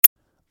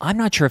I'm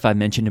not sure if I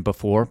mentioned it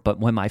before, but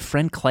when my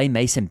friend Clay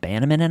Mason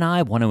Bannerman and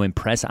I want to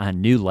impress our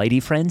new lady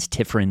friends,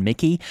 Tiffer and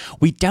Mickey,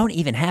 we don't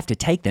even have to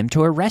take them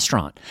to a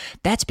restaurant.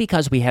 That's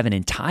because we have an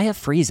entire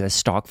freezer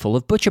stocked full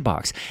of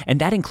ButcherBox,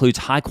 and that includes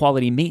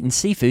high-quality meat and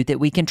seafood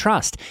that we can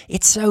trust.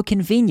 It's so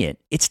convenient.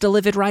 It's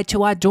delivered right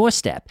to our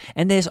doorstep,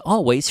 and there's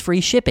always free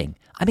shipping.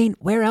 I mean,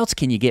 where else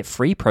can you get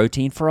free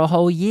protein for a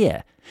whole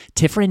year?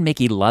 Tiffer and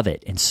Mickey love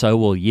it, and so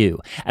will you.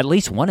 At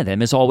least one of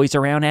them is always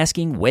around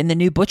asking when the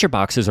new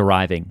ButcherBox is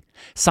arriving.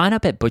 Sign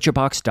up at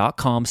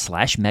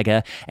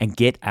butcherbox.com/mega and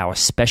get our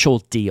special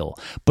deal.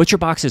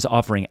 ButcherBox is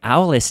offering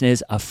our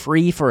listeners a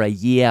free for a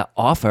year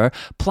offer,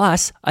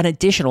 plus an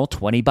additional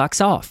 $20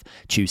 off.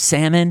 Choose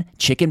salmon,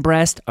 chicken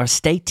breast, or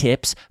steak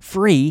tips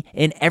free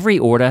in every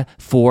order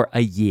for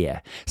a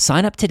year.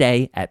 Sign up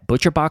today at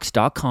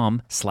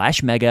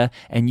butcherbox.com/mega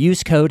and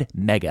use code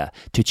MEGA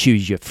to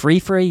choose your free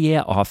for a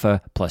year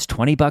offer plus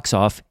 $20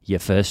 off your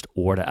first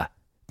order.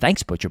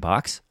 Thanks,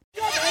 ButcherBox.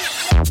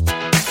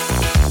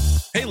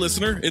 Hey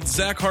listener, it's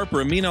Zach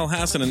Harper, Amin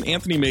Al-Hassan, and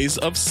Anthony Mays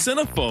of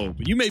Cinephobe.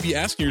 You may be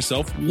asking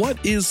yourself, what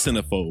is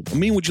Cinephobe?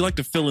 Amin, would you like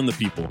to fill in the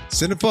people?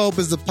 Cinephobe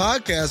is the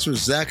podcast where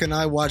Zach and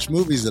I watch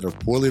movies that are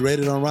poorly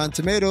rated on Rotten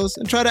Tomatoes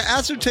and try to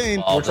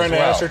ascertain... We're trying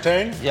to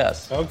ascertain?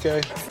 Yes. Okay.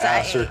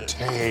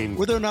 Ascertain.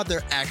 Whether or not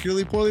they're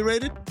accurately poorly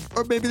rated,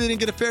 or maybe they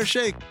didn't get a fair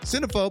shake.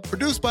 Cinephobe,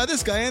 produced by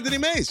this guy, Anthony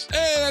Mays.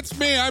 Hey, that's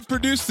me. I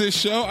produced this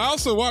show. I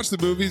also watch the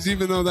movies,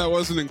 even though that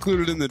wasn't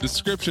included in the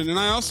description, and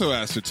I also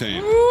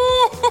ascertain.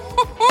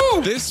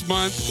 This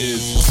month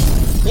is...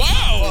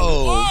 Wow!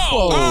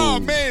 Whoa. Oh,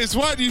 Maze,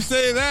 why do you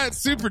say that?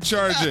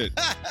 Supercharge it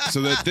so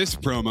that this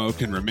promo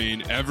can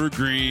remain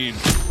evergreen.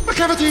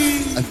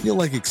 I feel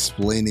like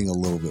explaining a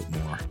little bit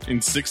more.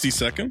 In 60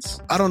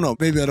 seconds? I don't know.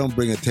 Maybe I don't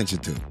bring attention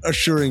to it.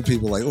 Assuring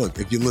people like, look,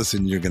 if you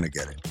listen, you're going to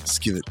get it.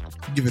 Just give it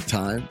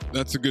time.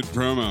 That's a good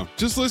promo.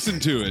 Just listen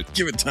to it.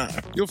 Give it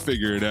time. You'll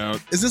figure it out.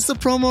 Is this the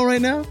promo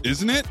right now?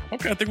 Isn't it?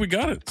 Okay, I think we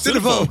got it.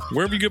 Cinephobe.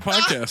 Wherever you get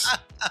podcasts.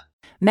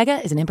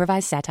 Mega is an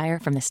improvised satire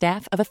from the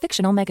staff of a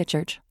fictional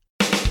megachurch.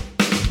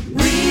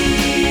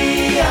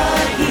 We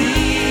are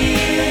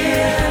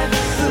here,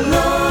 the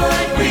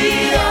Lord,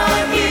 we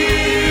are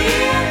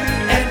here,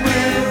 and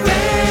we're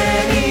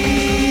ready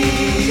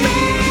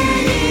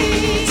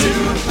to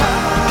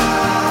podcast.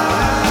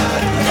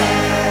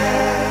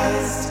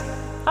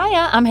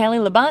 Hiya, I'm Haley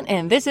Labont,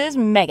 and this is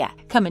Mega,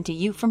 coming to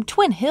you from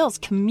Twin Hills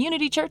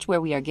Community Church,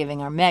 where we are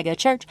giving our Mega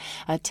Church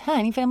a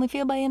tiny family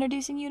feel by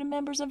introducing you to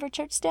members of our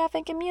church staff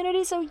and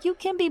community so you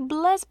can be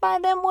blessed by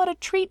them. What a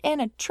treat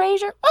and a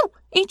treasure. Oh!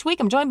 Each week,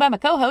 I'm joined by my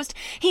co-host.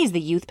 He's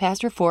the youth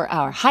pastor for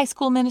our high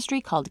school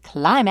ministry called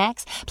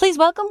Climax. Please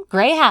welcome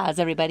Gray Haas,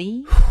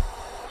 everybody.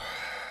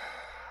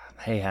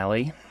 Hey,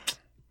 Hallie.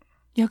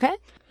 You okay?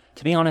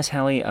 To be honest,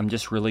 Hallie, I'm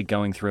just really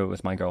going through it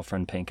with my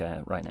girlfriend,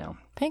 Pinka, right now.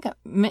 Pinka?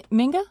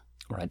 Minga?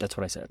 Right, that's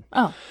what I said.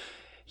 Oh.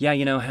 Yeah,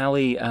 you know,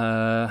 Hallie,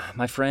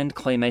 my friend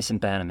Clay Mason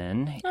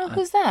Bannerman. Oh,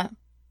 who's that?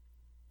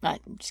 I'm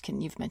just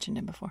kidding. You've mentioned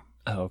him before.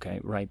 Oh, okay.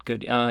 Right.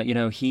 Good. You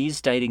know,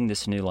 he's dating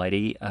this new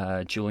lady,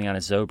 Juliana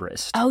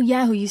Zobrist. Oh,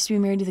 yeah, who used to be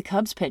married to the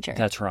Cubs pitcher.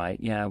 That's right.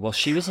 Yeah. Well,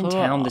 she was in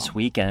town this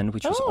weekend,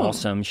 which was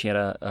awesome. She had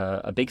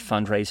a big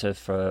fundraiser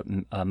for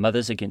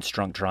Mothers Against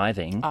Drunk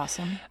Driving.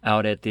 Awesome.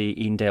 Out at the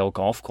Edendale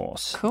Golf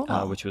Course. Cool.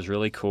 Which was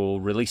really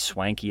cool, really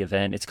swanky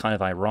event. It's kind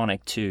of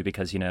ironic, too,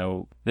 because, you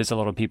know, there's a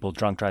lot of people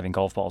drunk driving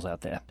golf balls out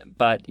there.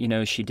 But, you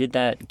know, she did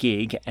that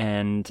gig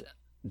and...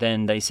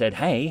 then they said,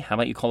 hey, how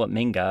about you call it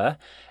Minga?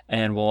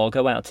 And we'll all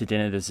go out to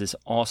dinner. There's this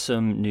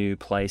awesome new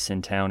place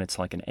in town. It's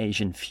like an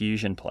Asian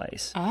fusion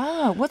place.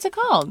 Oh, what's it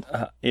called?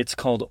 It's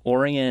called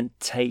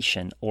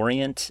Orientation.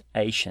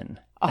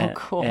 Oh,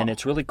 cool. And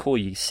it's really cool.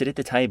 You sit at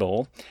the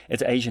table.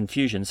 It's Asian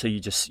fusion. So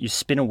you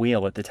spin a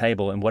wheel at the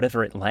table, and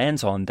whatever it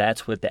lands on,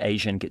 that's what the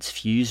Asian gets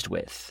fused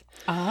with.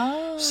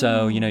 Oh.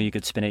 So, you know, you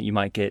could spin it. You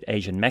might get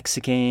Asian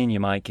Mexican.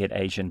 You might get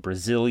Asian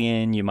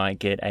Brazilian. You might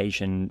get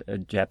Asian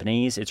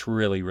Japanese. It's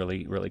really,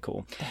 really, really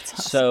cool. That's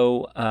awesome.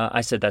 So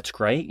I said, that's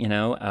great. You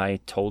know,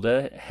 I told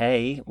her,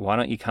 hey, why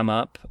don't you come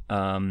up,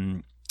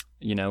 drive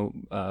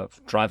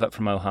up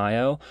from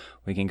Ohio.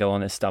 We can go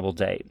on this double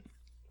date.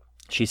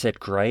 She said,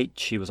 great.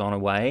 She was on her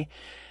way.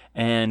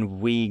 And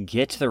we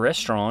get to the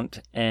restaurant,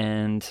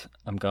 and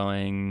I'm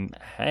going,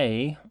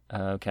 hey,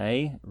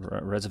 okay,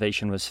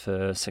 reservation was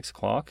for 6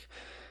 o'clock.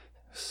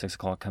 6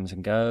 o'clock comes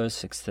and goes,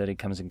 6:30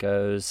 comes and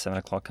goes, 7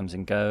 o'clock comes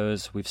and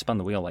goes. We've spun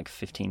the wheel like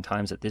 15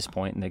 times at this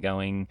point, and they're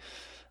going,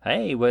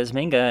 hey, where's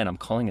Minga? And I'm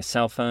calling a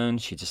cell phone.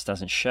 She just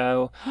doesn't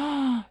show.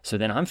 So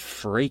then I'm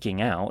freaking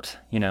out.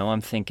 You know,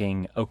 I'm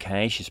thinking,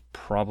 okay, she's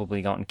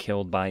probably gotten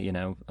killed by, you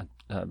know,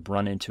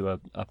 run into a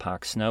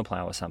park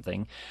snowplow or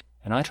something.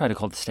 And I tried to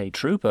call the state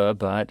trooper,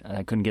 but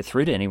I couldn't get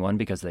through to anyone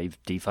because they've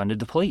defunded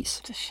the police.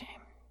 It's a shame.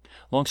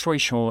 Long story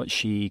short,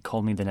 she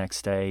called me the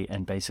next day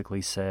and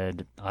basically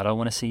said, I don't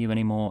want to see you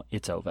anymore.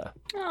 It's over.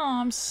 Oh,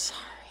 I'm sorry.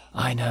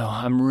 I know.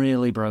 I'm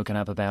really broken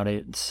up about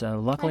it. So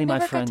luckily my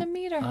friend... got to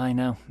meet her. I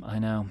know.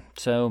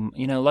 So,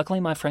 you know, luckily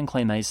my friend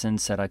Clay Mason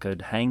said I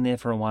could hang there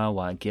for a while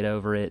I get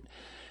over it.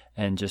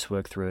 and just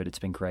work through it. It's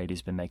been great.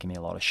 He's been making me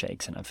a lot of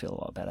shakes, and I feel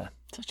a lot better.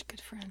 Such a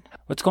good friend.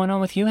 What's going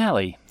on with you,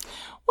 Hallie?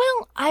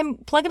 Well, I'm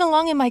plugging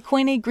along in my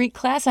Koine Greek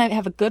class. I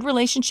have a good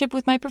relationship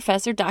with my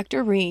professor,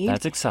 Dr. Reed.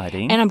 That's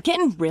exciting. And I'm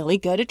getting really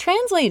good at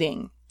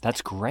translating.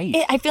 That's great.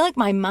 I feel like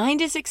my mind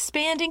is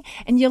expanding,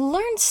 and you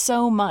learn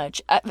so much.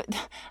 I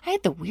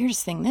had the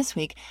weirdest thing this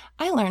week.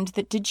 I learned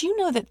that, did you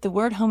know that the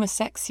word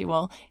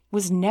homosexual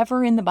was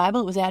never in the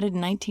Bible? It was added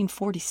in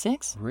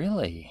 1946.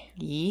 Really?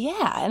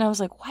 Yeah, and I was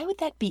like, why would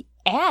that be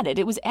added?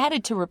 It was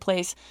added to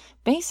replace,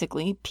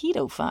 basically,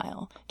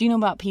 pedophile. Do you know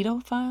about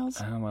pedophiles?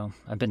 Oh, well,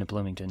 I've been to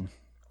Bloomington.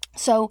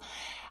 So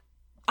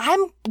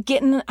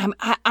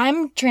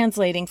I'm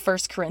translating 1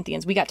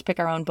 Corinthians. We got to pick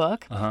our own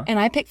book. And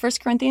I picked 1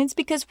 Corinthians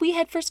because we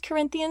had 1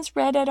 Corinthians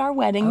read at our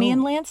wedding, me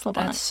and Lance LeBron.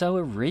 That's so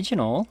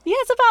original. Yeah,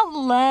 it's about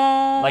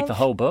love. Like the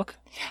whole book?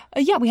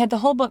 Yeah, we had the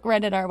whole book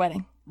read at our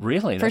wedding.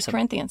 Really? 1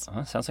 Corinthians.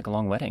 Sounds like a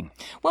long wedding.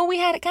 Well, we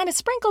had it kind of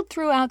sprinkled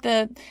throughout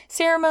the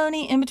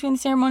ceremony, in between the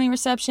ceremony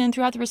reception,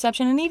 throughout the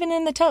reception, and even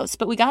in the toast.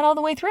 But we got all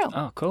the way through.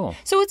 Oh, cool.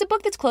 So it's a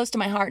book that's close to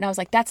my heart, and I was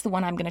like, that's the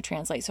one I'm going to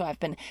translate. So I've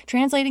been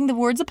translating the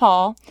words of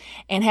Paul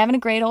and having a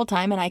great old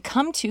time, and I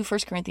come to 1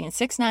 Corinthians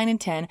 6, 9, and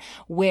 10,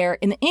 where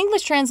in the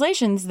English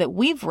translations that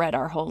we've read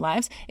our whole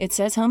lives, it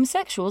says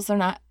homosexuals are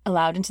not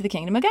allowed into the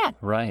kingdom of God.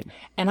 Right.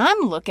 And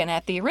I'm looking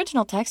at the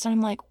original text, and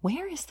I'm like,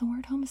 where is the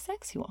word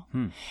homosexual?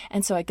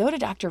 And so I go to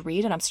Dr.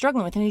 Reed, and I'm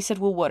struggling with it, and he said,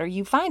 well, what are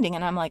you finding?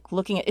 And I'm like,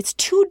 looking at, it's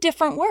two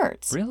different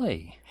words.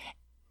 Really?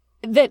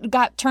 That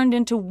got turned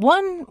into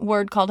one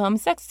word called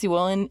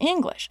homosexual in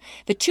English.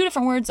 The two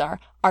different words are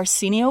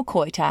arsenio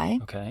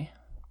coitai. Okay.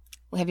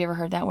 Have you ever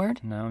heard that word?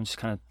 No, I'm just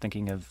kind of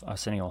thinking of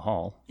Arsenio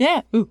Hall.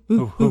 Yeah.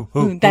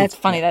 Ooh. That's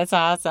funny. That's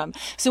awesome.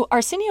 So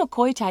arsenio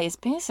coitai is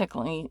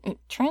basically, it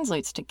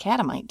translates to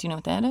catamite. Do you know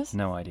what that is?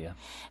 No idea.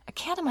 A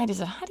catamite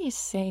is how do you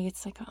say,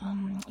 it's like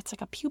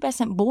a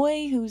pubescent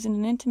boy who's in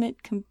an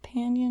intimate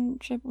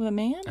companionship with a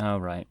man. Oh,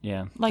 right.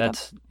 Yeah.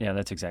 That's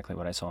exactly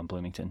what I saw in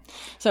Bloomington.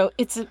 So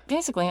it's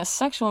basically a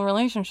sexual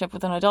relationship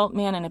with an adult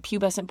man and a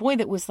pubescent boy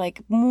that was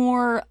like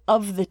more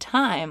of the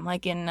time,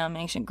 like in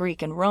ancient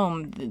Greek and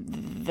Rome.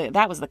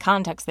 That was the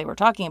context they were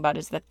talking about,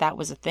 is that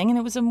was a thing, and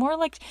it was a more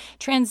like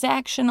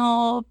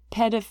transactional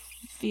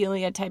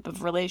pedophilia type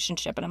of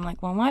relationship. And I'm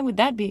like, well, why would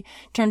that be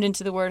turned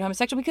into the word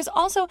homosexual? Because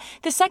also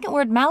the second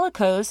word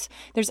malakos,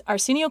 there's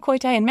arsenio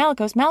coitai and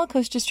malakos.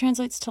 Malakos just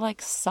translates to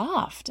like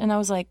soft, and I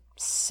was like,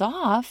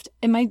 soft?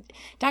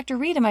 Dr.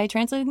 Reed, am I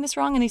translating this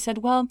wrong? And he said,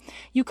 well,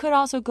 you could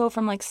also go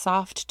from like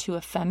soft to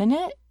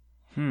effeminate.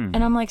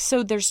 And I'm like,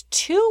 so there's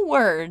two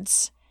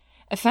words,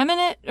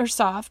 effeminate or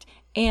soft,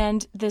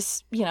 and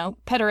this,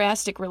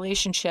 pederastic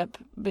relationship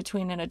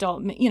between an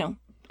adult, a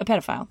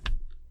pedophile.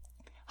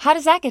 How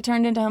does that get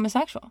turned into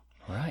homosexual?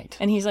 Right.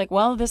 And he's like,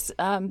 well, this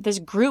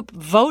group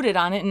voted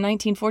on it in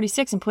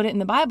 1946 and put it in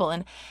the Bible.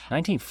 And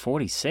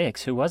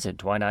 1946? Who was it?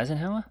 Dwight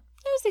Eisenhower?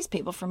 it was these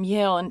people from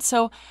Yale. And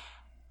so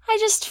I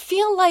just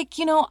feel like,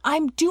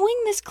 I'm doing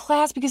this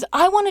class because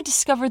I want to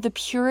discover the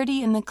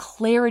purity and the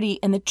clarity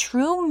and the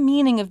true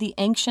meaning of the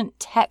ancient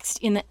text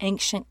in the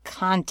ancient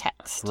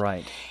context.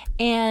 Right.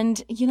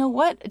 And you know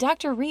what?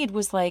 Dr. Reed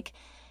was like,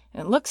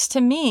 it looks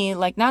to me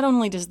like not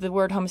only does the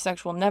word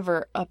homosexual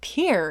never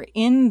appear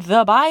in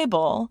the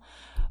Bible,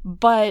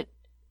 but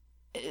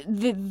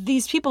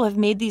these people have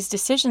made these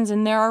decisions,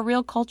 and there are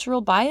real cultural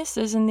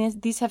biases,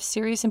 and these have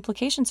serious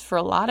implications for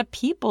a lot of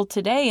people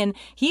today. And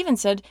he even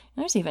said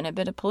there's even a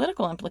bit of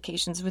political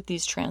implications with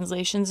these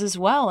translations as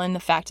well. And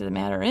the fact of the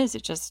matter is,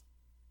 it just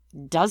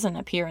doesn't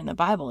appear in the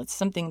Bible. It's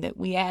something that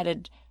we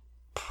added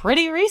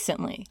pretty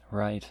recently.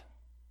 Right.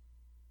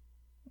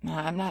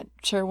 I'm not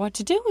sure what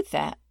to do with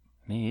that.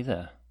 Me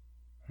either.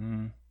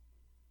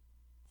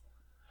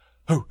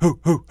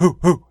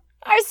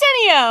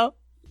 Arsenio!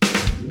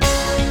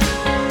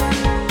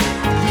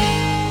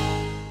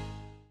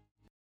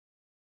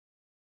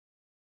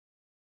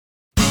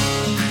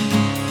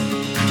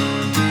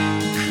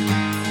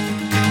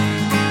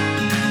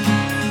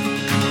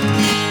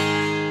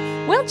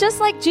 Well,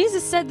 just like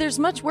Jesus said there's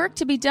much work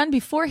to be done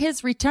before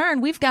his return,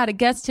 we've got a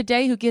guest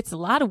today who gets a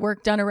lot of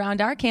work done around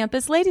our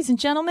campus. Ladies and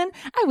gentlemen,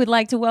 I would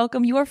like to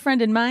welcome your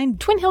friend and mine,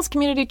 Twin Hills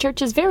Community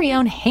Church's very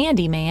own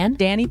handyman,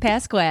 Danny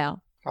Pasquale.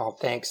 Oh,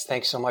 thanks.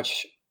 Thanks so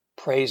much.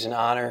 Praise and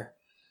honor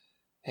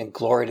and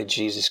glory to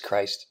Jesus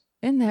Christ.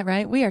 Isn't that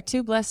right? We are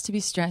too blessed to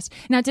be stressed.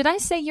 Now, did I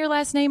say your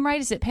last name right?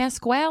 Is it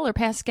Pasquale or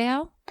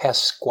Pascal?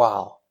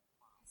 Pasquale.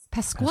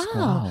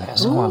 Pasquale.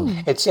 Pasquale.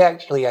 Ooh. It's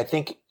actually, I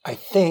think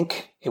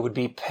it would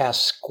be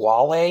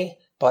Pasquale,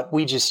 but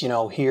we just,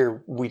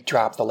 here we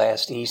drop the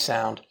last E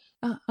sound.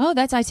 Oh,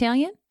 that's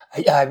Italian?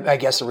 I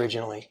guess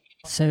originally.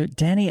 So,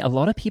 Danny, a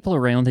lot of people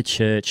around the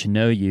church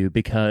know you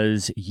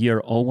because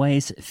you're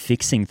always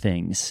fixing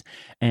things.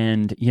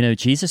 And,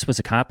 Jesus was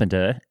a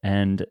carpenter,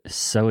 and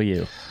so are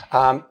you.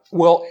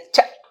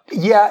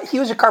 He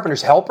was a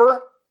carpenter's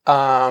helper.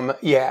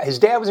 His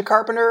dad was a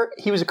carpenter.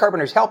 He was a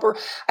carpenter's helper.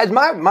 As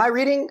my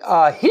reading,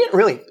 he didn't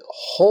really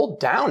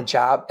hold down a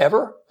job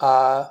ever.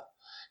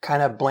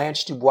 Kind of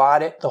blanched to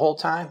wad it the whole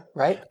time,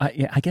 right?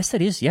 I guess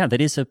that is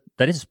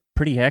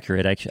pretty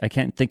accurate. I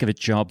can't think of a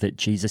job that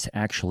Jesus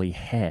actually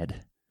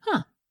had.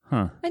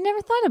 Huh. I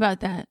never thought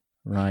about that.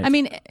 Right. I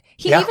mean,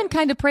 he even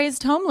kind of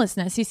praised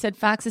homelessness. He said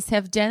foxes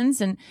have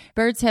dens and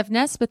birds have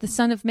nests, but the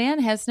Son of Man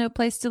has no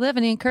place to live.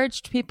 And he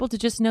encouraged people to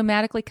just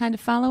nomadically kind of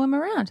follow him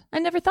around. I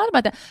never thought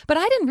about that. But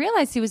I didn't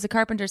realize he was a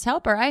carpenter's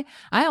helper. I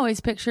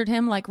always pictured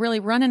him like really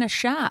running a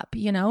shop,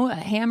 you know, a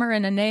hammer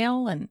and a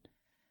nail and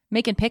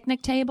making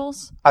picnic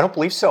tables. I don't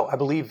believe so. I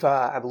believe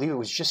it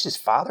was just his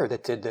father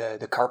that did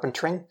the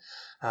carpentering,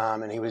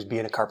 and he was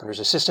being a carpenter's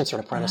assistant or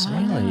an apprentice.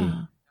 Really?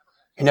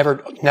 He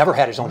never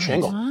had his own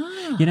shingle.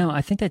 You know,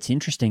 I think that's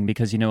interesting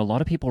because, you know, a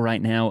lot of people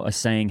right now are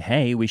saying,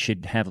 hey, we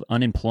should have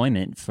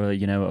unemployment for,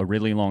 you know, a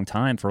really long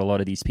time for a lot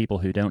of these people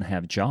who don't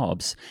have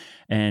jobs.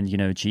 And, you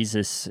know,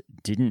 Jesus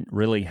didn't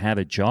really have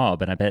a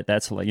job. And I bet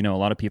that's, you know, a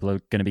lot of people are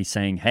going to be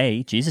saying,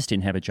 hey, Jesus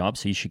didn't have a job,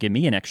 so you should give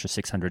me an extra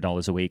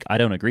 $600 a week. I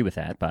don't agree with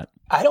that, but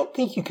I don't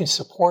think you can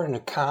support an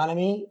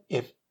economy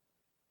if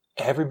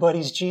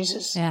everybody's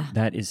Jesus. Yeah.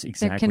 that is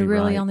exactly There can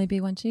really right. only be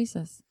one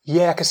Jesus.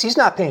 Yeah, because he's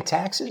not paying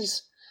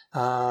taxes.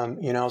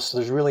 You know, so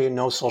there's really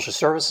no social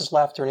services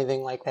left or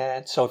anything like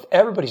that. So if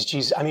everybody's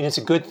Jesus, I mean, it's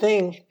a good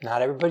thing.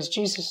 Not everybody's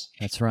Jesus.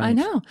 That's right. I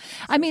know.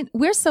 I mean,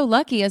 we're so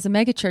lucky as a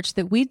megachurch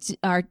that we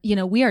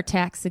are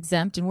tax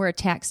exempt and we're a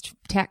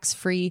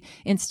tax-free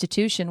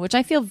institution, which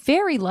I feel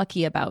very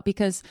lucky about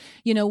because,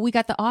 you know, we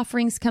got the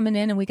offerings coming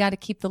in and we got to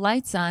keep the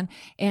lights on.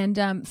 And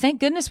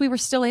thank goodness we were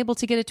still able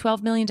to get a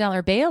 $12 million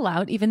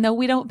bailout, even though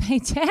we don't pay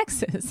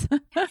taxes.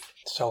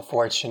 So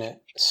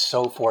fortunate.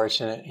 So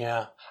fortunate.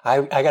 Yeah.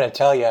 I got to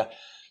tell you,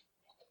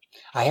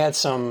 I had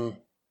some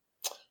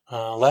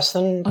less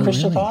than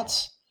Christian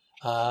thoughts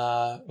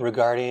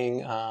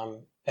regarding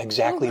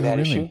exactly that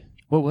really? issue.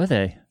 What were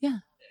they? Yeah.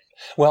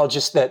 Well,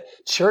 just that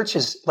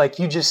churches, like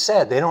you just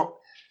said, they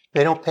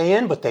don't pay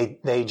in, but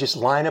they just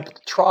line up at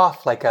the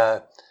trough like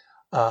a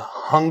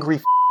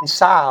hungry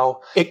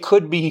sow. It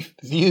could be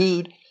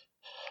viewed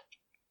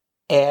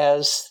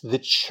as the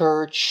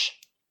church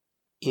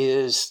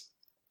is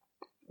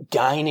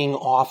dining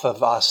off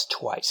of us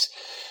twice,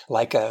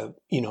 like a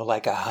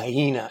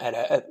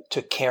hyena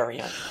to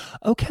carrion.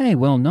 Okay,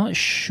 well, not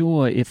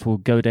sure if we'll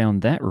go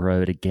down that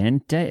road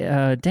again.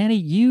 Danny,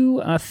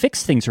 you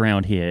fix things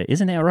around here,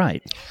 isn't that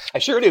right? I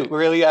sure do.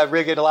 Really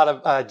get a lot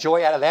of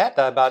joy out of that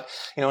about,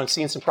 you know, and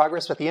seeing some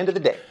progress at the end of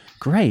the day.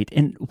 Great.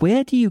 And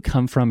where do you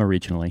come from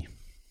originally?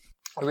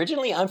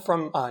 Originally, I'm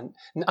from on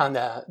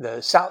the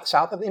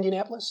south of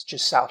Indianapolis,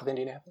 just south of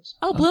Indianapolis.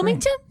 Oh,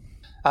 Bloomington?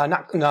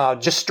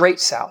 Just straight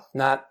south.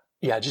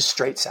 Just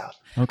straight south.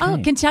 Okay. Oh,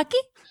 Kentucky?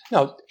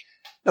 No,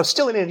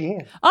 still in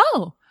Indiana.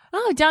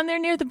 Oh, down there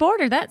near the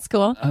border. That's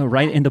cool. Oh,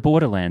 right in the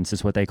borderlands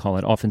is what they call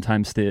it.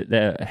 Oftentimes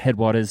the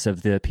headwaters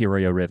of the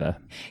Peoria River.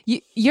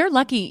 You're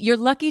lucky. You're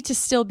lucky to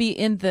still be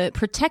in the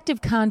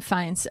protective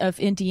confines of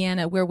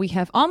Indiana, where we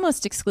have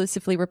almost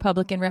exclusively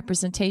Republican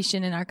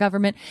representation in our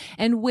government,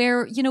 and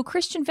where, you know,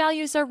 Christian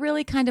values are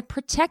really kind of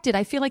protected.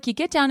 I feel like you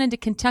get down into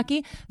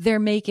Kentucky, they're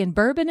making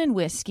bourbon and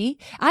whiskey.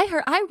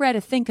 I read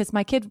a thing because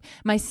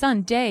my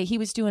son Day, he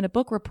was doing a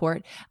book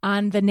report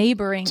on the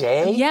neighboring.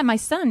 Day? Yeah, my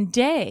son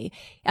Day.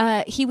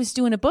 He was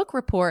doing a book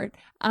report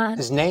on.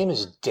 His name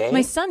is Day?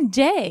 My son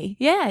Day.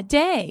 Yeah,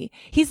 Day.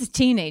 He's a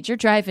teenager,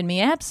 driving me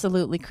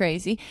absolutely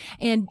crazy.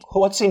 And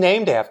What's he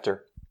named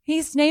after?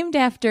 he's named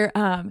after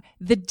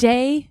the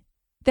day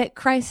that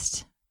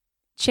Christ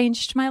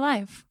changed my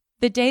life.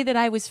 The day that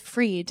I was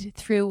freed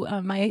through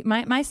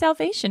my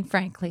salvation,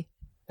 frankly.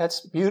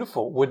 That's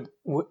beautiful.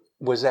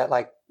 Was that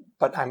like,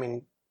 but I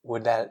mean,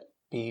 would that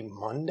be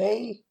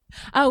Monday?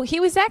 Oh, he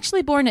was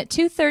actually born at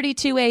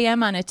 2:32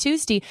 a.m. on a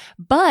Tuesday,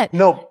 but...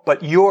 No,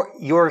 but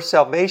your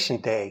salvation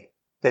day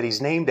that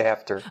he's named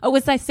after. Oh,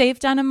 was I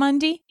saved on a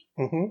Monday?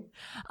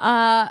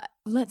 Mm-hmm.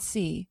 Let's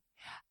see.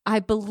 I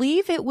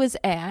believe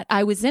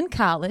I was in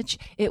college.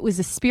 It was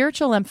a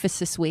spiritual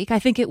emphasis week. I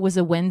think it was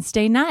a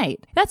Wednesday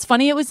night. That's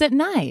funny. It was at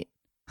night.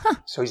 Huh.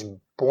 So he's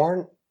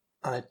born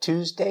on a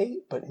Tuesday,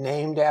 but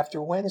named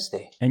after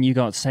Wednesday. And you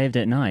got saved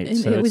at night, And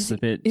so it's a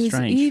bit it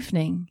strange. was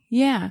evening.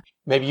 Yeah.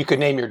 Maybe you could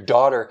name your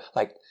daughter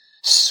like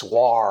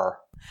Soir.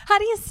 How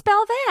do you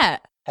spell that?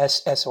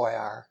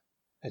 S-Y-R.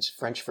 It's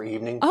French for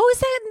evening. Oh,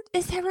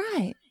 is that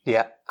right?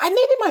 Yeah.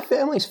 Maybe my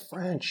family's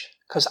French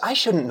because I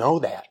shouldn't know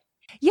that.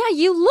 Yeah,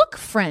 you look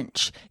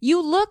French. You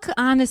look,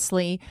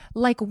 honestly,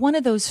 like one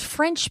of those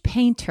French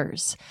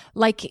painters.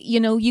 Like, you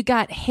know, you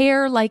got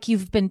hair like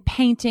you've been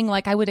painting,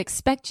 like I would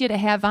expect you to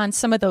have on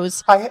some of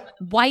those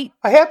white...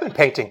 I have been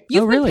painting.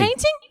 You've really? been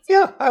painting?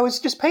 Yeah, I was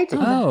just painting.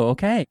 Oh,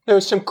 okay. There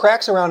was some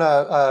cracks around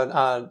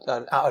an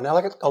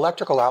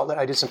electrical outlet.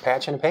 I did some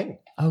patching and painting.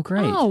 Oh,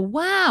 great. Oh,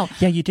 wow.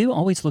 Yeah, you do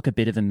always look a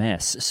bit of a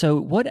mess. So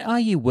what are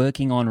you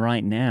working on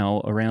right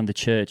now around the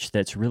church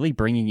that's really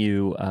bringing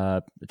you,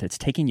 that's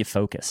taking your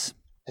focus?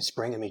 It's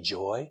bringing me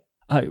joy.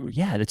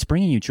 Yeah, that's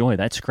bringing you joy.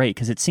 That's great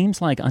because it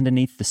seems like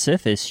underneath the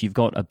surface, you've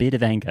got a bit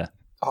of anger.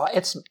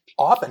 It's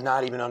often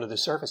not even under the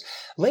surface.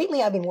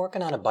 Lately, I've been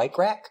working on a bike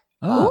rack.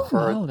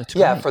 Oh, that's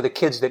great. For the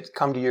kids that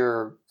come to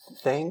your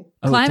thing.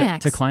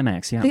 Climax. To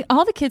Climax, yeah.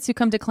 All the kids who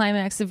come to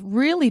Climax have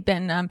really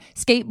been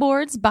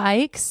skateboards,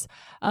 bikes.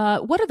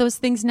 What are those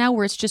things now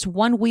where it's just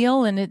one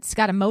wheel and it's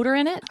got a motor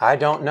in it? I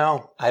don't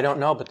know,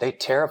 but they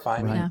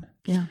terrify me.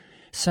 Yeah.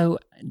 So,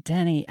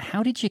 Danny,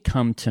 how did you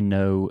come to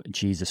know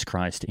Jesus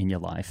Christ in your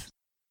life?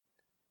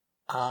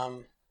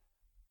 And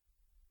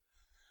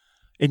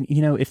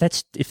if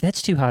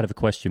that's too hard of a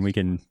question, we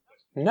can.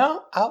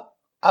 No,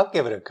 I'll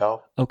give it a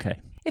go. Okay.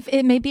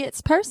 Maybe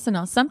it's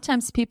personal.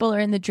 Sometimes people are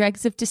in the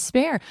dregs of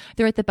despair.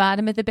 They're at the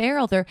bottom of the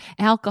barrel. They're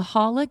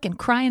alcoholic and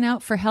crying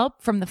out for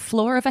help from the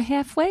floor of a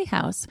halfway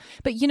house.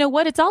 But you know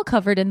what? It's all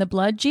covered in the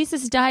blood.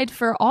 Jesus died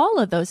for all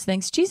of those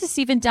things. Jesus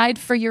even died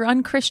for your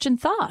unchristian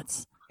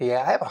thoughts.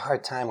 Yeah, I have a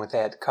hard time with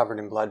that covered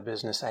in blood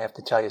business, I have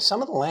to tell you.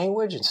 Some of the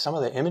language and some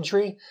of the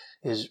imagery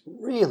is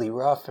really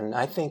rough and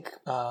I think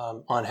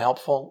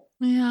unhelpful.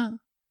 Yeah.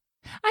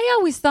 I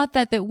always thought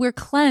that we're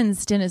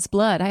cleansed in his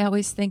blood. I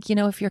always think,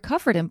 if you're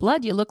covered in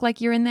blood, you look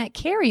like you're in that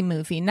Carrie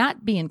movie,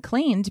 not being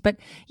cleaned. But,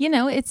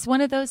 it's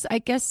one of those, I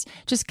guess,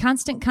 just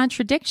constant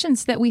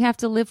contradictions that we have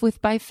to live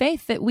with by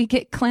faith, that we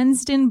get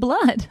cleansed in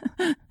blood.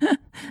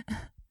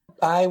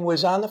 I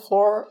was on the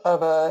floor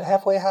of a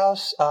halfway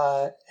house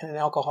in an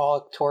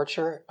alcoholic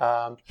torture.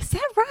 Is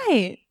that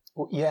right?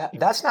 Yeah,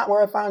 that's not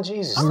where I found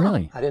Jesus. Oh,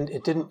 really?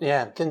 It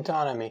didn't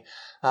dawn on me.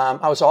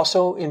 I was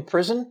also in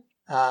prison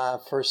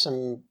for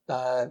some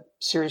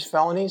serious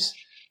felonies.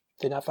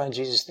 Did not find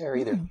Jesus there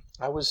either.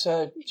 I was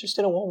just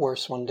in a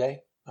Woolworths one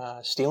day,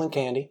 stealing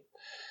candy,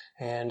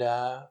 and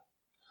a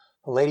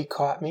lady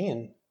caught me,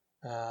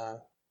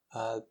 and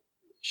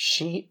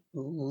she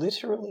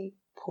literally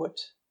put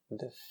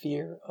the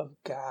fear of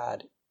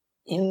God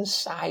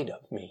inside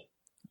of me.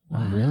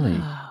 Oh, really?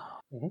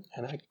 Mm-hmm.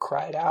 And I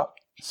cried out.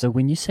 So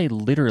when you say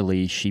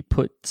literally, she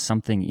put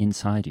something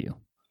inside you.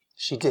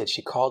 She did.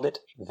 She called it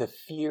the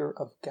fear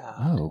of God.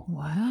 Oh.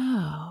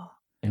 Wow.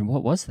 And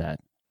what was that?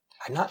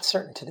 I'm not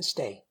certain to this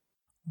day.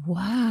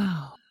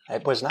 Wow.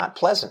 It was not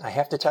pleasant, I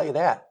have to tell you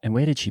that. And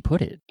where did she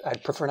put it?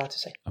 I'd prefer not to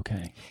say.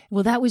 Okay.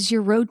 Well, that was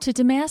your road to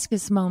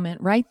Damascus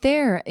moment right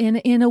there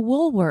in a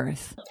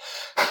Woolworth.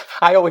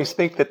 I always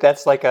think that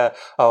that's like a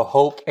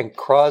Hope and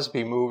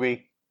Crosby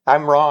movie.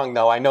 I'm wrong,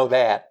 though. I know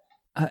that.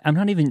 I'm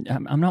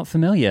not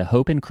familiar.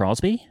 Hope and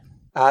Crosby?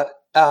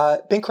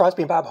 Bing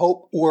Crosby and Bob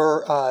Hope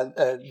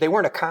they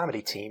weren't a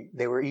comedy team.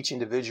 They were each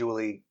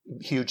individually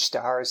huge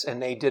stars,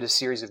 and they did a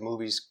series of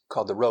movies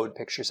called The Road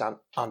Pictures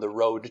on the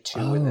road to,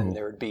 and then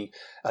there would be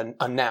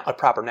a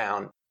proper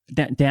noun.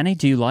 Danny,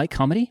 do you like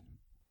comedy?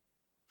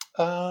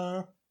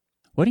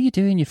 What do you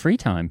do in your free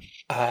time?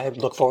 I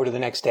look forward to the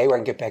next day where I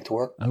can get back to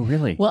work. Oh,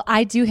 really? Well,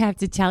 I do have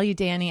to tell you,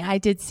 Danny, I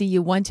did see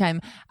you one time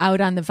out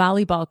on the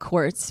volleyball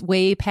courts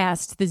way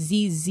past the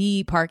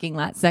ZZ parking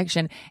lot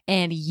section,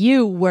 and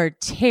you were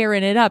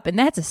tearing it up. And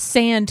that's a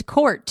sand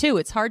court, too.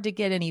 It's hard to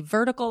get any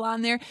vertical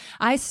on there.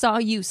 I saw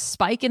you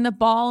spiking the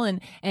ball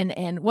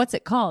and what's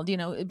it called?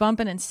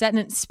 Bumping and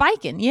setting it,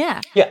 spiking. Yeah.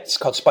 Yeah, it's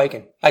called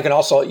spiking. I can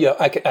also,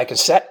 I can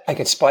set, I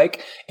can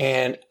spike,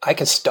 and I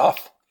can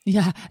stuff.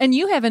 Yeah, and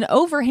you have an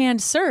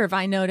overhand serve,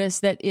 I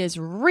noticed, that is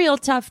real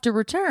tough to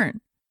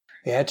return.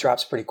 Yeah, it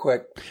drops pretty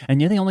quick.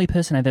 And you're the only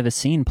person I've ever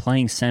seen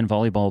playing sand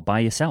volleyball by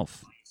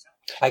yourself.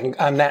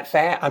 I'm that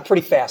fast. I'm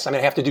pretty fast. I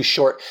have to do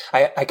short.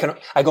 I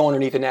go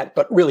underneath the net,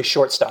 but really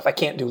short stuff. I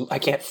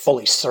can't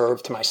fully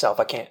serve to myself.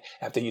 I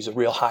have to use a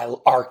real high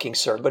arcing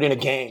serve. But in a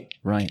game,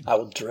 right, I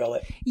will drill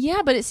it.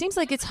 Yeah, but it seems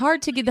like it's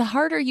hard to get. The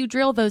harder you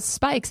drill those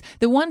spikes,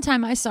 the one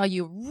time I saw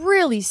you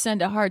really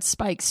send a hard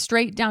spike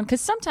straight down,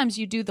 because sometimes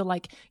you do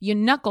you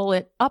knuckle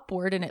it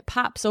upward and it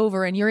pops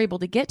over and you're able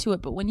to get to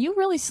it. But when you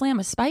really slam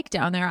a spike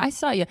down there, I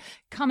saw you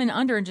come in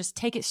under and just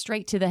take it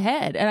straight to the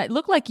head, and it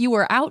looked like you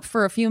were out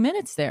for a few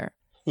minutes there.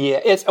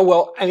 Yeah, it's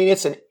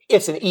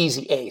an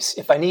easy ace.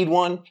 If I need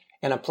one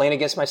and I'm playing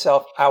against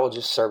myself, I will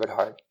just serve it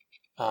hard.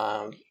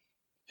 And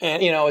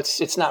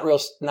it's not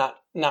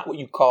what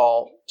you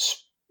call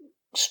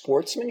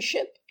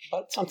sportsmanship,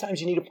 but sometimes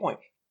you need a point.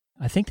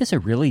 I think there's a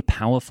really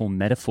powerful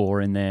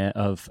metaphor in there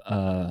of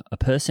a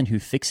person who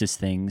fixes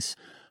things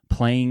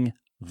playing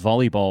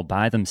volleyball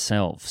by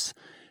themselves.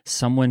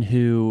 Someone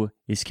who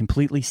is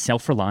completely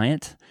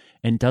self-reliant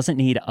and doesn't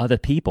need other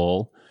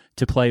people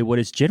to play what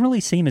is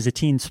generally seen as a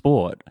team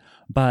sport,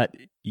 but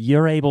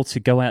you're able to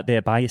go out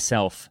there by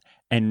yourself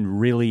and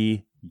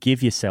really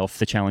give yourself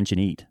the challenge you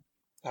need.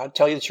 I'll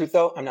tell you the truth,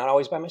 though. I'm not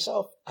always by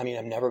myself. I'm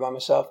never by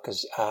myself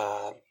because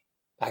I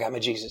got my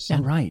Jesus. Yeah,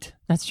 right.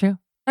 That's true.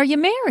 Are you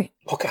married?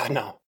 Oh, God,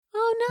 no.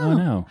 Oh, no. Oh,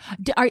 no.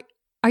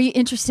 Are you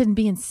interested in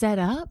being set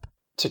up?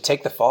 To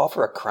take the fall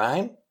for a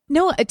crime?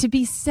 No, to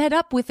be set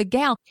up with a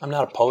gal. I'm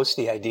not opposed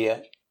to the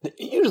idea. It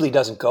usually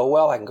doesn't go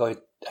well.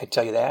 I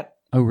tell you that.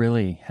 Oh,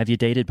 really? Have you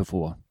dated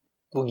before?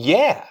 Well,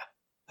 yeah.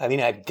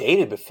 I've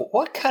dated before.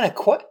 What?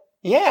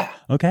 Yeah.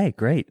 Okay,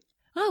 great.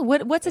 Oh,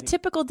 what's a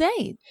typical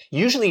date?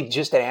 Usually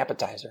just an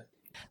appetizer.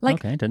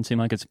 Okay, doesn't seem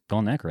like it's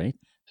gone that great.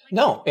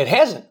 No, it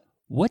hasn't.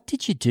 What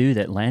did you do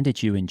that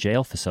landed you in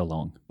jail for so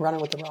long? Running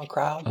with the wrong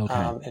crowd.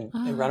 Okay.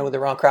 And running with the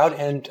wrong crowd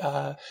and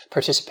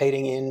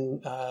participating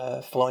in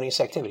felonious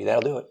activity. That'll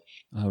do it.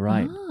 Oh,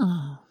 right.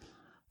 Oh.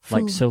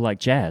 Like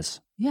jazz.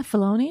 Yeah,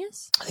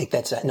 felonious? I think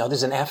that's no.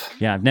 There's an F.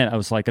 Yeah, I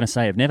was going to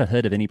say, I've never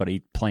heard of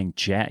anybody playing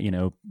jazz.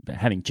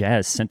 Having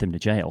jazz sent them to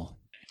jail.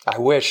 I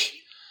wish.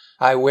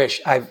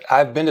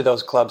 I've been to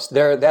those clubs.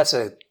 That's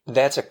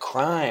a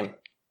crime.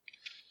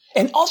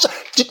 And also,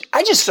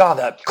 I just saw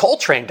the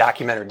Coltrane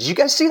documentary. Did you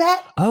guys see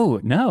that? Oh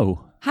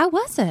no! How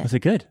was it? Was it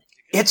good?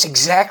 It's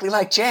exactly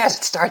like jazz.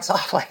 It starts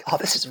off like, oh,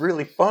 this is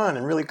really fun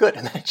and really good,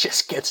 and then it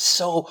just gets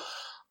so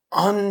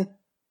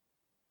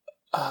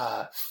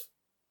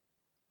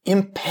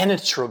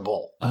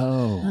impenetrable.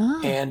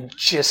 Oh. And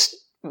just,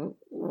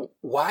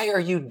 why are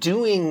you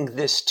doing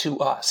this to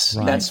us?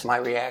 Right. That's my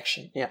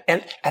reaction. Yeah,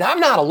 and I'm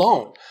not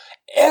alone.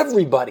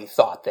 Everybody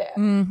thought that.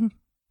 Mm-hmm.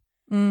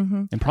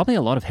 Mm-hmm. And probably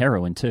a lot of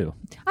heroin too.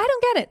 I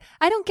don't get it.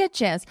 I don't get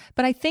jazz,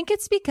 but I think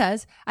it's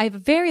because I have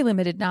very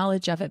limited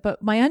knowledge of it.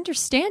 But my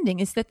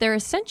understanding is that they're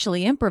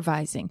essentially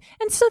improvising.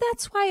 And so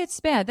that's why it's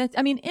bad.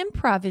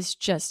 Improv is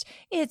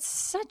it's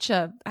such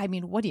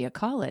what do you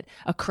call it?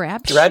 A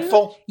crapshoot?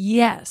 Dreadful?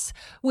 Yes.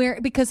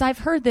 Because I've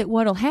heard that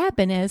what'll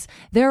happen is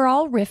they're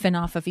all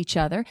riffing off of each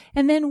other.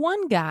 And then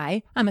one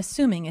guy, I'm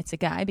assuming it's a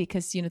guy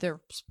because, they're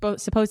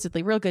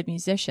supposedly real good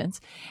musicians.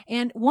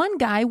 And one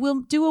guy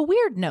will do a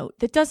weird note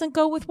that doesn't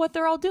go with what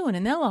they're all doing,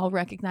 and they'll all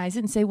recognize it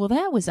and say, well,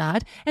 that was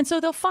odd. And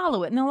so they'll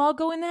follow it and they'll all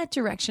go in that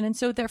direction. And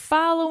so they're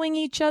following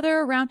each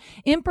other around,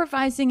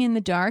 improvising in the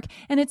dark.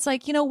 And it's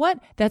like, you know what?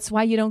 That's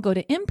why you don't go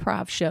to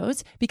improv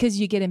shows, because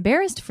you get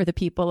embarrassed for the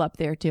people up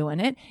there doing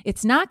it.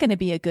 It's not going to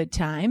be a good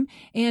time.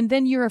 And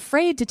then you're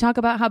afraid to talk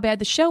about how bad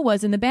the show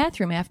was in the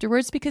bathroom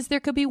afterwards, because there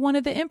could be one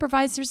of the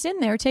improvisers in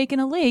there taking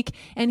a leak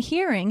and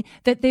hearing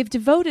that they've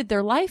devoted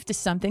their life to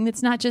something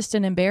that's not just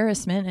an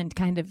embarrassment and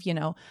kind of,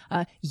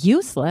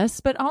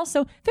 useless, but also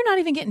they're not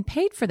even getting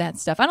paid for that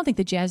stuff. I don't think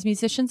the jazz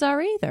musicians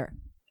are either.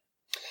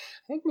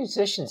 I think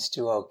musicians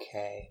do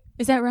okay.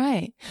 Is that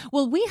right?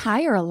 Well, we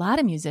hire a lot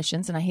of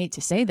musicians, and I hate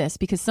to say this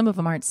because some of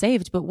them aren't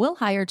saved, but we'll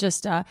hire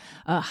just a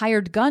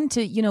hired gun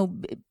to,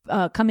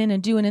 come in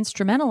and do an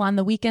instrumental on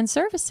the weekend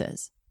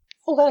services.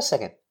 Hold on a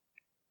second.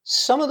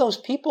 Some of those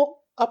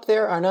people up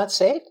there are not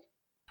saved?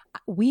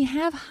 We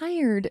have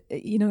hired,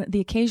 the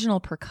occasional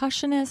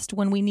percussionist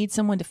when we need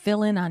someone to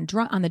fill in on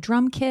the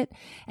drum kit,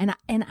 and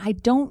I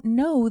don't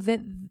know that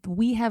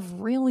we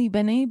have really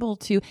been able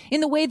to, in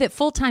the way that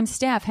full-time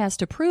staff has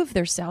to prove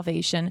their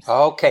salvation.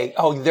 Okay.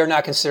 Oh, they're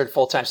not considered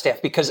full-time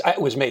staff, because it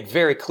was made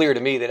very clear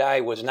to me that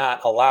I was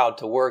not allowed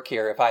to work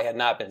here if I had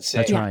not been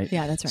saved. That's right.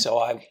 Yeah, that's right.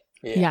 So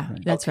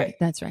that's okay. right.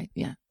 That's right.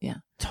 Yeah.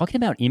 Talking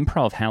about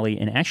improv, Hallie,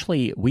 and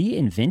actually we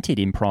invented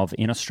improv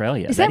in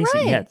Australia. Is that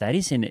right? Yeah, that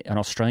is an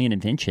Australian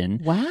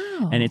invention.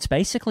 Wow. And it's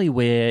basically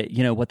where,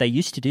 what they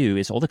used to do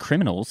is all the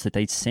criminals that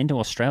they'd send to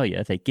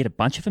Australia, they'd get a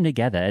bunch of them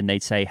together and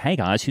they'd say, hey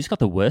guys, who's got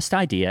the worst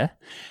idea?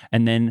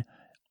 And then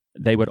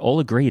they would all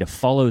agree to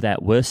follow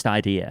that worst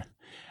idea.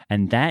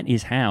 And that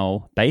is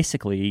how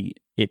basically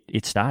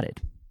it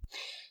started.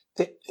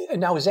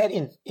 Now, is that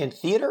in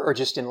theater or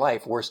just in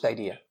life, worst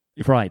idea?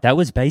 Right. That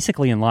was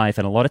basically in life.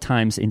 And a lot of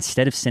times,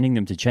 instead of sending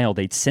them to jail,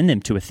 they'd send them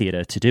to a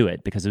theater to do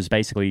it, because it was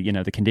basically,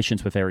 the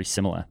conditions were very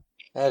similar.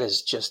 That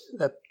is just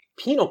the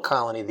penal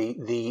colony.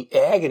 The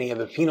agony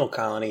of a penal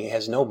colony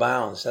has no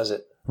bounds, does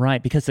it?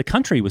 Right. Because the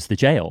country was the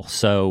jail.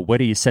 So where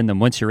do you send them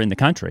once you're in the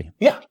country?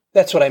 Yeah,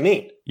 that's what I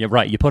mean. Yeah,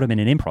 right. You put them in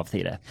an improv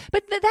theater.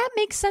 But that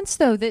makes sense,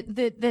 though, that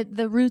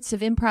the roots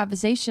of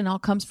improvisation all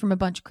comes from a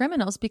bunch of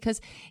criminals,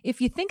 because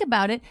if you think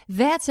about it,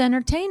 that's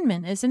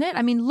entertainment, isn't it?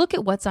 I mean, look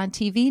at what's on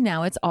TV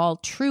now. It's all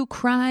true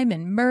crime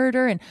and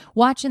murder and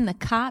watching the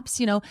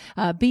cops,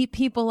 beat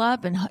people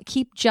up and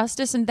keep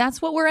justice. And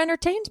that's what we're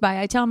entertained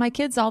by. I tell my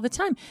kids all the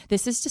time,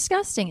 this is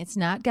disgusting. It's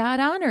not God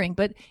honoring,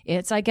 but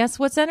it's, I guess,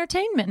 what's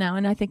entertainment now.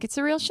 And I think it's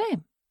a real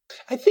shame.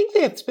 I think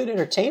there's been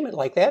entertainment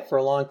like that for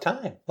a long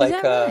time. Like,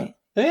 is that right?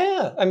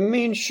 Yeah, I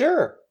mean,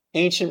 sure.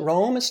 Ancient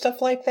Rome and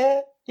stuff like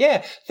that.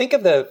 Yeah, think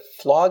of the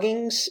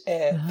floggings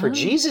for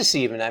Jesus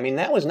even. I mean,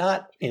 that was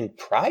not in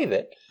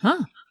private.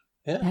 Huh.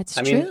 Yeah. That's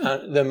true. I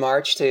mean, the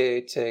march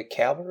to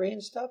Calvary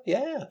and stuff,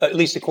 yeah. At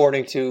least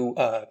according to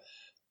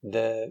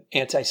the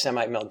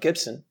anti-Semite Mel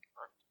Gibson.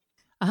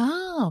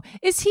 Oh,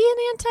 is he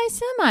an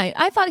anti-Semite?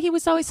 I thought he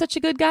was always such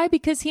a good guy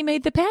because he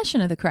made the Passion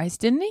of the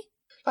Christ, didn't he?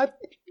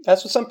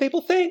 That's what some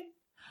people think.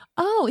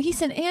 Oh,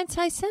 he's an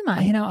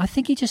anti-Semite. I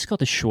think he just got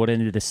the short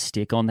end of the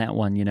stick on that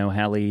one,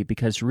 Hallie,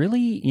 because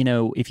really,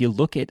 if you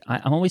look at,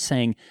 I'm always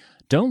saying,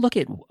 don't look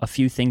at a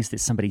few things that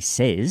somebody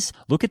says,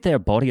 look at their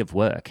body of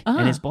work.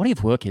 And his body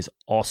of work is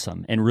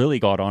awesome and really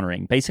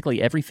God-honoring.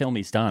 Basically, every film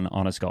he's done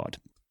honors God.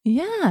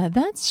 Yeah,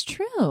 that's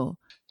true.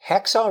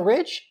 Hacksaw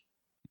Ridge?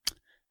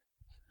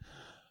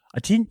 I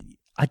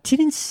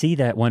didn't see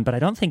that one, but I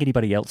don't think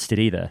anybody else did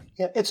either.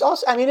 Yeah, it's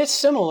also, it's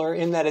similar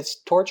in that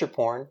it's torture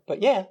porn,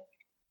 but yeah.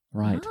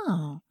 Right.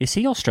 Oh. Is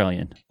he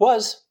Australian?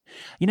 Was.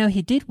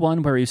 He did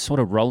one where he was sort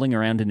of rolling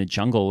around in the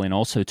jungle and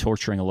also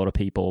torturing a lot of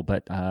people,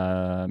 but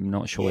I'm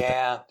not sure.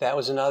 Yeah, that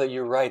was another,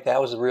 you're right. That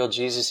was a real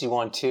Jesus-y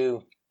one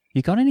too.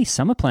 You got any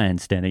summer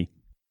plans, Denny?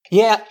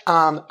 Yeah,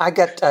 I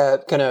got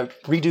going to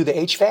redo the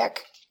HVAC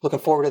Looking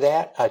forward to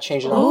that.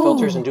 Changing all the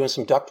filters and doing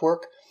some duct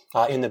work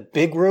in the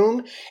big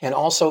room, and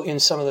also in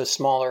some of the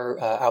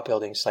smaller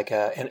outbuildings.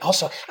 And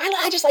also,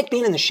 I just like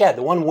being in the shed,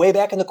 the one way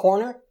back in the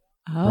corner.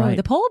 Oh, Right.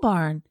 the pole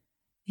barn.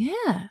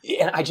 Yeah.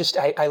 And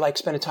I like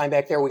spending time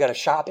back there. We got a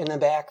shop in the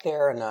back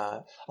there, and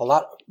a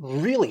lot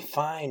really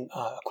fine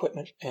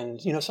equipment. And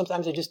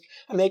sometimes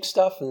I make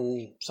stuff,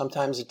 and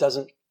sometimes it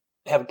doesn't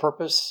have a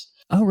purpose.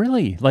 Oh,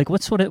 really? Like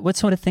what sort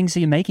of things are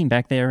you making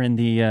back there in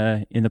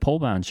the pole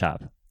barn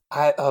shop?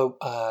 I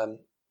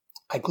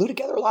glue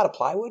together a lot of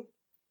plywood,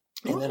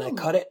 and then I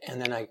cut it, and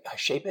then I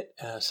shape it.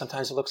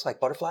 Sometimes it looks like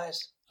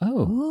butterflies.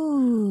 Oh,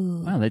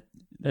 Ooh. wow,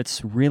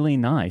 that's really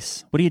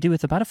nice. What do you do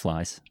with the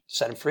butterflies?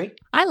 Set them free.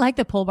 I like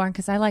the pole barn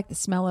because I like the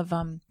smell of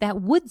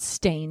that wood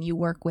stain you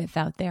work with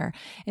out there.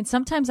 And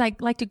sometimes I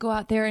like to go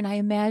out there and I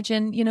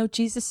imagine,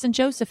 Jesus and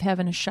Joseph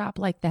having a shop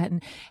like that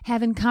and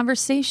having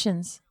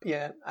conversations.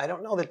 Yeah, I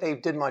don't know that they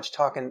did much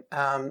talking.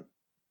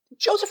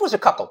 Joseph was a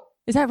couple.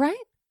 Is that right?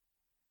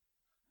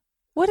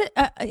 What?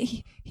 That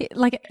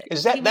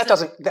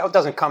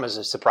doesn't come as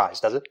a surprise,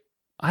 does it?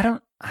 I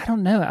don't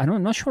know.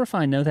 I'm not sure if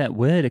I know that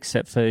word,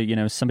 except for,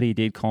 somebody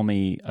did call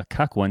me a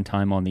cuck one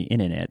time on the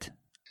internet.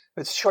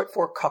 It's short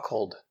for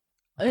cuckold.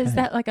 Is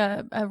that like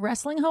a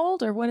wrestling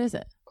hold or what is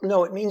it?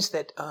 No, it means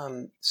that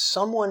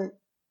someone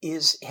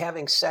is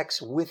having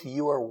sex with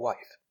your wife.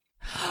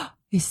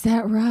 Is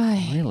that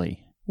right?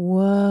 Really?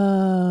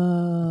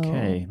 Whoa.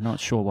 Okay, not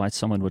sure why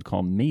someone would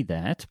call me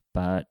that,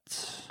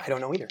 but I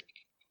don't know either.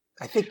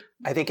 I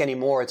think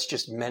anymore it's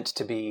just meant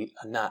to be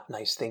a not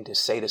nice thing to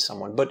say to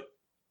someone, but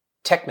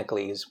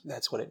technically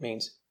that's what it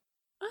means.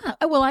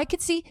 Well, I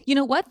could see, you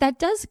know what, that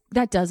does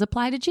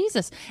apply to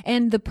Jesus.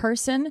 And the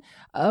person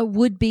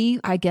would be,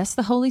 I guess,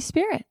 the Holy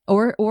Spirit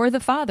or the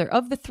Father.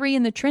 Of the three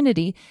in the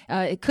Trinity,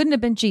 it couldn't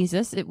have been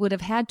Jesus. It would have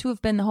had to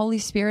have been the Holy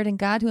Spirit and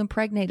God who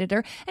impregnated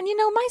her. And,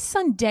 my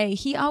son Day,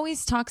 he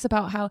always talks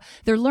about how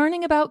they're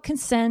learning about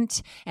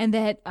consent and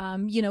that,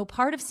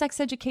 part of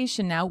sex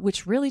education now,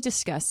 which really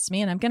disgusts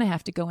me, and I'm going to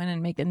have to go in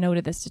and make a note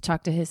of this to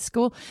talk to his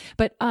school,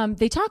 but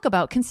they talk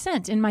about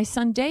consent. And my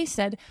son Day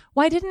said,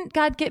 why didn't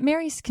God get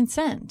Mary's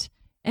consent?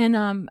 And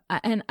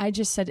I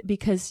just said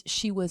because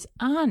she was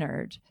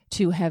honored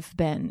to have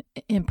been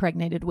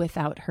impregnated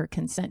without her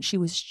consent. She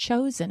was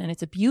chosen, and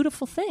it's a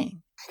beautiful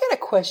thing. I got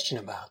a question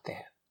about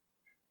that.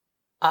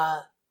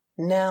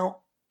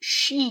 Now,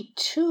 she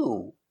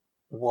too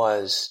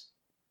was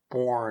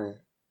born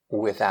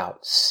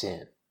without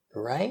sin,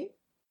 right?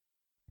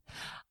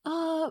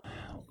 I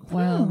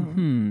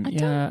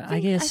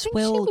guess.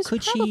 Well,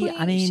 could she?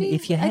 I mean,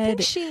 if you had, I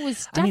think she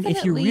was I mean, if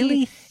you definitely-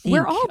 really think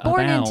we're all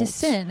born about into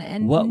sin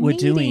and what we're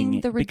needing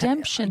doing, the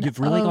redemption. you've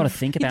really got to of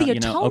think about, the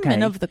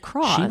atonement of the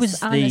cross. She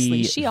was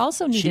honestly, she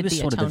also needed the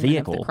sort of atonement the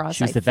vehicle. of the cross.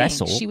 She was I the think.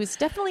 vessel. She was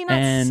definitely not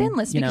And,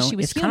 sinless because she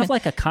was it's human. kind of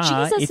like a car.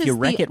 Jesus If you is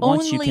wreck the it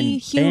once, you only can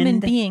human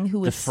bend being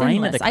who the is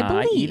frame sinless. of the car.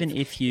 I believe. Even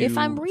if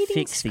I'm reading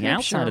fix the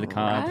outside of the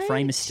car, the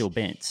frame is right? still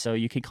bent. So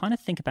you could kind of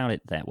think about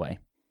it that way.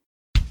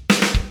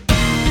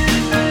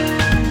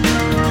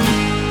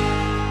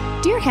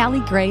 Dear Hallie,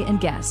 Gray, and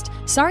guest,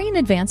 sorry in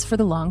advance for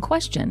the long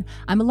question.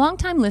 I'm a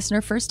longtime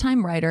listener,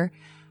 first-time writer,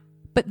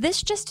 but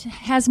this just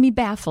has me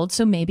baffled,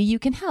 so maybe you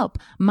can help.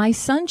 My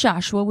son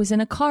Joshua was in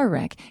a car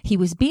wreck. He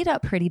was beat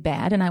up pretty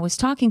bad, and I was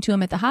talking to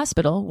him at the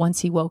hospital once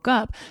he woke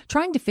up,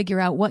 trying to figure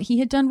out what he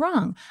had done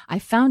wrong. I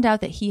found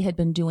out that he had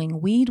been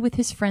doing weed with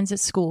his friends at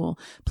school.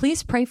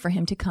 Please pray for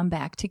him to come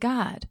back to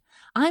God.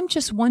 I'm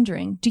just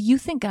wondering, do you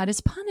think God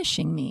is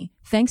punishing me?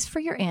 Thanks for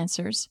your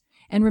answers.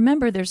 And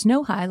remember, there's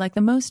no high like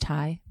the Most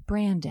High,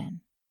 Brandon.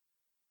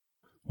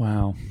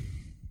 Wow.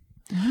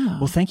 Oh.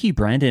 Well, thank you,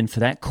 Brandon,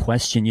 for that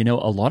question. A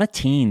lot of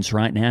teens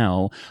right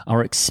now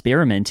are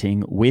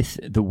experimenting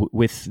with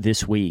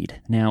this weed.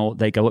 Now,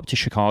 they go up to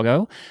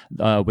Chicago,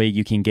 where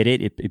you can get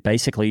it. It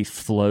basically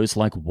flows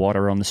like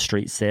water on the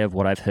streets there, of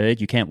what I've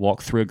heard. You can't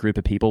walk through a group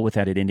of people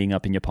without it ending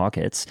up in your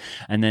pockets.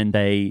 And then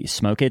they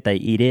smoke it, they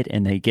eat it,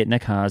 and they get in their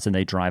cars and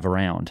they drive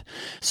around.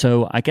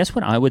 So I guess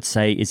what I would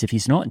say is if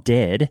he's not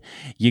dead,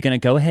 you're going to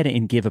go ahead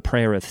and give a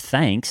prayer of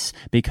thanks,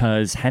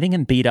 because having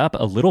him beat up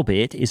a little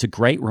bit is a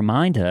great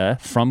reminder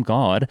from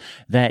God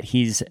that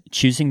he's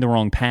choosing the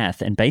wrong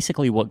path. And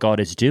basically what God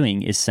is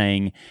doing is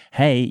saying,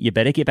 hey, you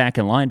better get back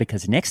in line,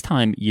 because next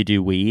time you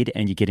do weed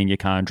and you get in your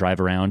car and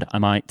drive around, I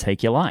might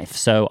take your life.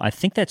 So I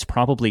think that's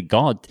probably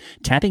God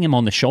tapping him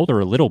on the shoulder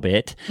a little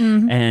bit.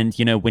 Mm-hmm. And,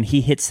 when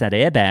he hits that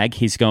airbag,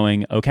 he's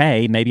going,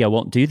 okay, maybe I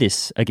won't do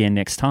this again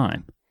next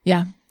time.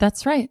 Yeah,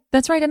 that's right.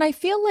 That's right. And I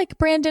feel like,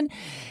 Brandon,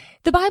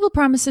 the Bible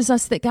promises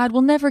us that God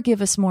will never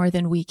give us more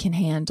than we can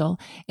handle.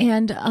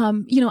 And,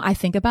 I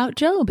think about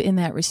Job in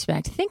that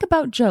respect. Think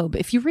about Job.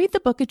 If you read the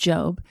book of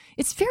Job,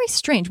 it's very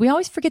strange. We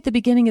always forget the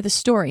beginning of the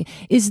story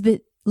is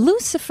that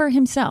Lucifer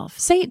himself,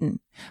 Satan,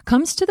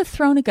 comes to the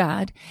throne of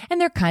God, and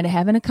they're kind of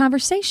having a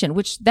conversation,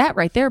 which that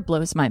right there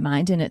blows my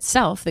mind in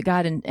itself, that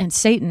God and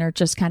Satan are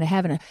just kind of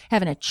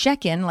having a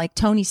check-in like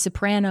Tony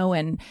Soprano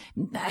and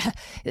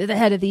the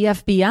head of the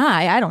FBI.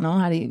 I don't know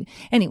how to,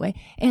 anyway.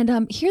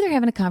 And here they're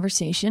having a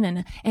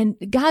conversation, and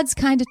God's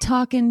kind of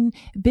talking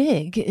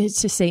big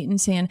to Satan,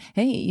 saying,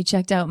 hey, you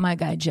checked out my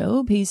guy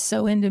Job? He's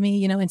so into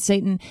me, and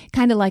Satan,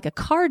 kind of like a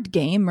card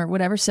game or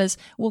whatever, says,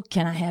 well,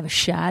 can I have a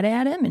shot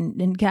at him?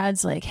 And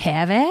God's like,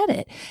 have at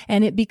it.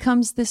 And it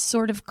becomes this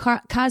sort of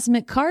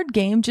cosmic card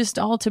game, just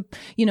all to,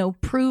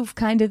 prove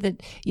kind of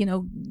that,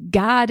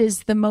 God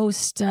is the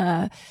most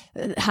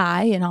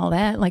high and all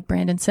that, like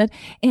Brandon said.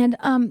 And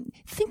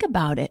think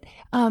about it.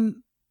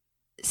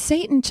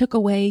 Satan took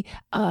away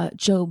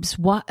Job's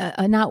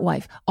not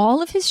wife,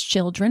 all of his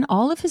children,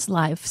 all of his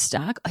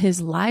livestock,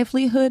 his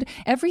livelihood,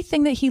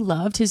 everything that he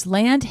loved, his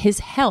land, his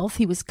health.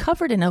 He was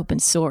covered in open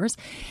sores,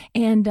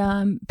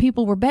 and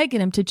people were begging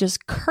him to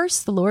just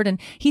curse the Lord,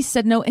 and he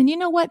said no. And you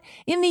know what?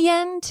 In the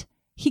end,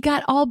 he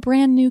got all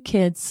brand new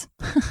kids.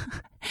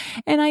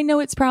 And I know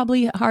it's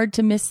probably hard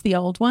to miss the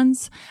old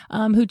ones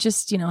who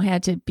just,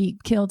 had to be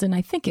killed. And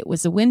I think it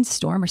was a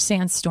windstorm or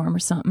sandstorm or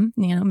something,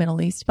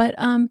 Middle East. But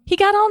he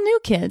got all new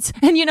kids.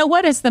 And you know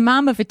what? As the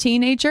mom of a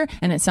teenager,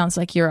 and it sounds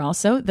like you're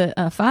also the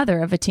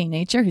father of a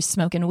teenager who's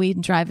smoking weed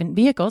and driving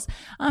vehicles,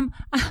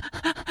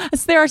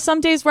 there are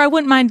some days where I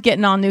wouldn't mind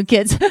getting all new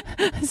kids.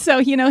 So,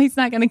 he's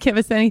not going to give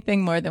us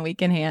anything more than we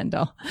can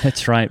handle.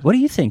 That's right. What do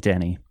you think,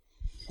 Danny?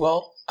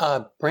 Well,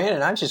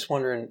 Brandon, I'm just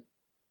wondering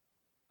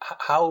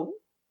how...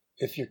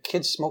 if your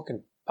kid's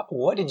smoking,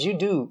 what did you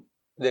do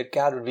that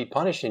God would be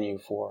punishing you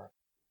for?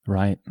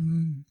 Right.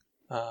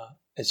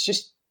 It's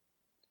just,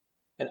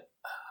 and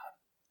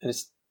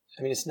it's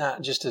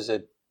not just as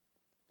a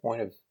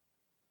point of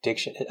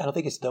diction. I don't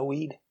think it's the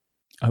weed.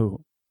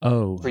 Oh.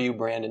 For you,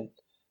 Brandon,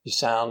 you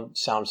sound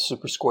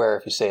super square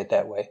if you say it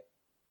that way.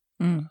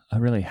 Oh,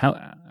 really? How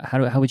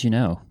would you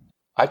know?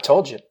 I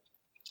told you,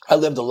 I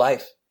lived a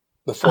life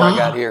before I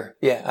got here.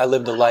 Yeah, I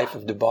lived a life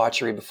of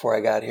debauchery before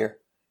I got here.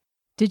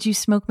 Did you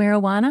smoke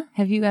marijuana?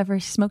 Have you ever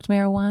smoked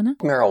marijuana?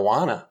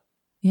 Marijuana?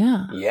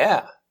 Yeah.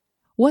 Yeah.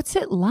 What's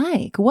it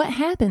like? What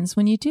happens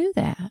when you do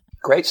that?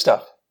 Great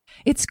stuff.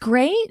 It's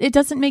great? It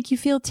doesn't make you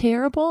feel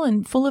terrible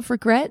and full of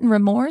regret and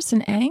remorse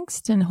and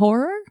angst and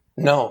horror?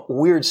 No,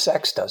 weird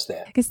sex does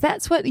that. Because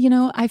that's what,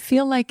 I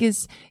feel like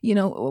is,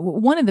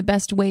 one of the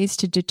best ways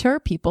to deter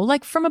people,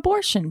 like from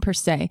abortion per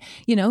se.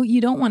 You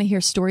don't want to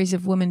hear stories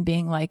of women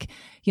being like,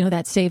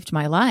 that saved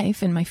my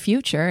life and my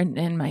future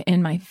and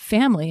my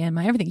family and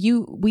my everything.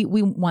 We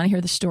want to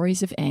hear the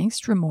stories of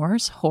angst,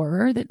 remorse,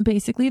 horror, that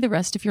basically the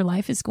rest of your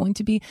life is going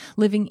to be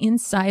living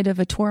inside of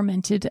a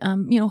tormented,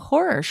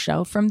 horror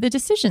show from the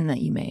decision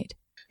that you made.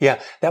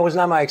 Yeah, that was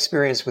not my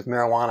experience with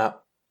marijuana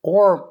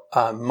or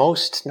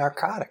most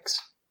narcotics.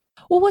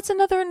 Well, what's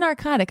another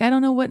narcotic? I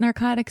don't know what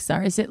narcotics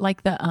are. Is it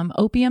like the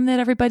opium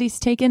that everybody's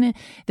taking,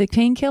 the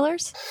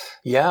painkillers?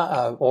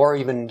 Yeah, or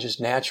even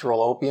just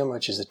natural opium,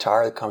 which is the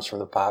tar that comes from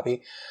the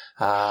poppy.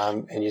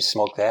 And you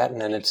smoke that,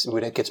 and then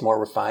when it gets more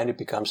refined, it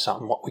becomes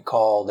something what we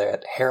call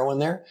that heroin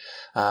there,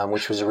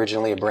 which was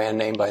originally a brand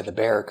name by the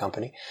Bayer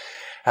Company.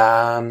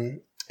 That's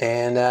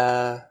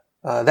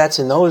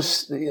in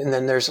those, and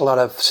then there's a lot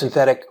of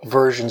synthetic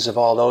versions of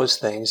all those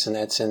things, and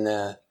that's in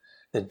the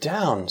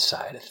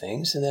downside of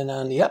things. And then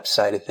on the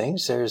upside of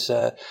things, there's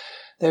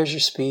your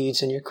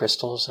speeds and your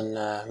crystals and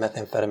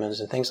methamphetamines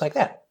and things like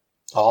that,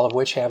 all of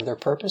which have their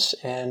purpose,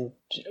 and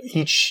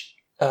each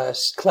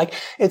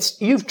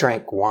you've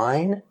drank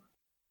wine.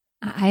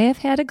 I have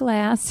had a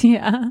glass,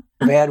 yeah.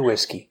 I've had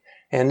whiskey.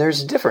 And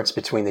there's a difference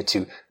between the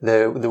two.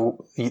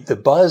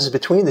 The buzz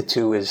between the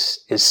two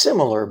is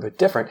similar but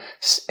different.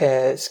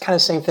 It's kind of the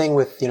same thing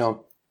with,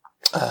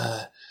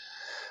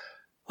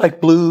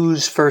 like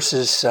blues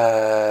versus,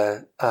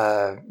 just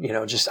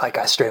like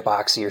a straight up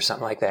oxy or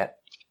something like that.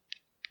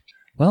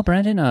 Well,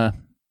 Brandon, I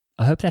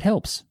hope that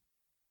helps.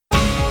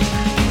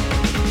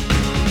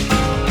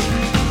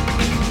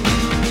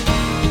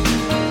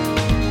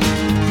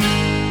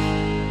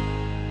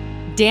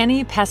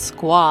 Danny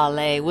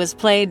Pasquale was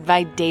played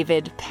by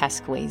David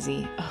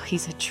Pasquesi. Oh,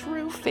 he's a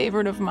true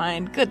favorite of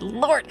mine. Good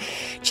Lord.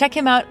 Check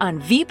him out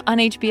on Veep on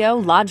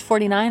HBO, Lodge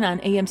 49 on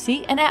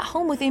AMC, and At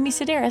Home with Amy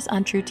Sedaris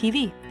on True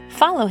TV.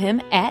 Follow him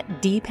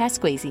at D.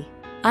 Pasquesi.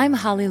 I'm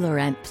Holly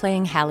Laurent,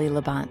 playing Hallie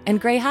Labont, and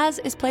Grey Haas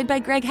is played by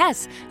Greg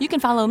Hess. You can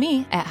follow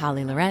me at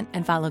Holly Laurent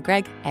and follow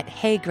Greg at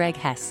Hey Greg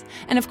Hess.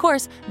 And of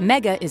course,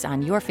 Mega is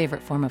on your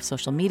favorite form of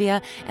social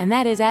media, and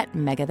that is at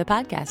Mega the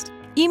Podcast.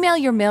 Email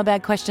your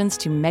mailbag questions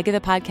to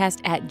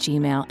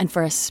megathepodcast@gmail.com. And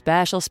for a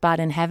special spot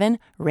in heaven,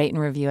 rate and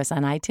review us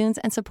on iTunes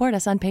and support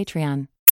us on Patreon.